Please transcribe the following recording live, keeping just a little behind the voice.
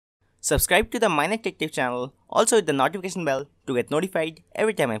Subscribe to the Minor Detective channel, also hit the notification bell to get notified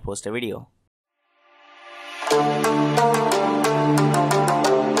every time I post a video.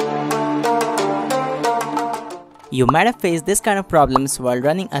 You might have faced this kind of problems while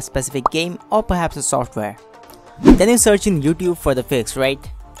running a specific game or perhaps a software. Then you search in YouTube for the fix, right?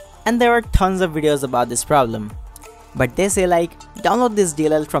 And there are tons of videos about this problem. But they say like, download this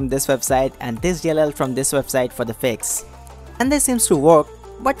DLL from this website and this DLL from this website for the fix. And this seems to work,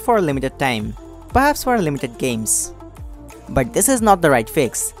 but for a limited time, perhaps for limited games. But this is not the right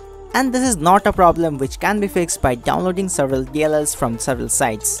fix. And this is not a problem which can be fixed by downloading several DLLs from several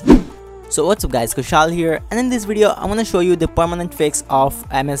sites. So what's up guys, Kushal here, and in this video I'm gonna show you the permanent fix of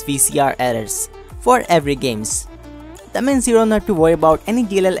MSVCR errors for every games. That means you don't have to worry about any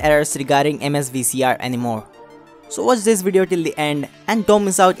DLL errors regarding MSVCR anymore. So watch this video till the end and don't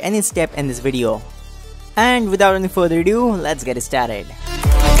miss out any step in this video. And without any further ado, let's get started.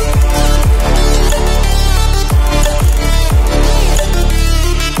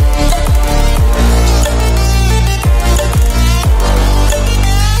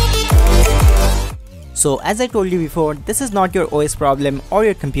 So as I told you before, this is not your OS problem or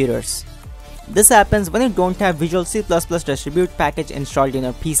your computers. This happens when you don't have Visual C++ Distribute package installed in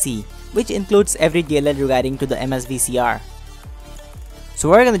your PC, which includes every DLL regarding to the MSVCR. So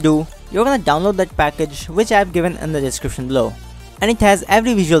what you're gonna do, you're gonna download that package which I have given in the description below. And it has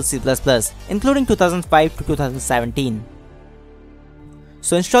every Visual C++, including 2005 to 2017.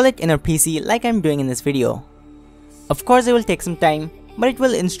 So install it in your PC like I'm doing in this video. Of course it will take some time, but it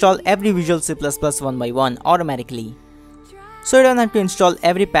will install every Visual C++ one by one automatically. So you don't have to install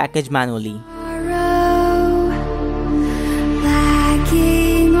every package manually.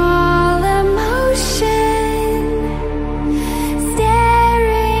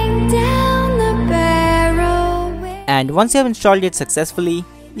 And once you have installed it successfully,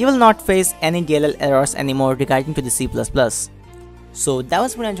 you will not face any DLL errors anymore regarding to the C++. So that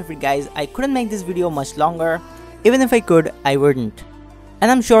was pretty much of it guys. I couldn't make this video much longer. Even if I could, I wouldn't. And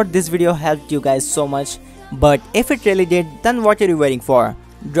I'm sure this video helped you guys so much, but if it really did, then what are you waiting for?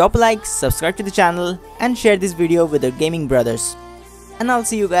 Drop a like, subscribe to the channel, and share this video with your gaming brothers. And I'll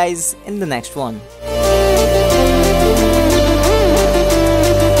see you guys in the next one.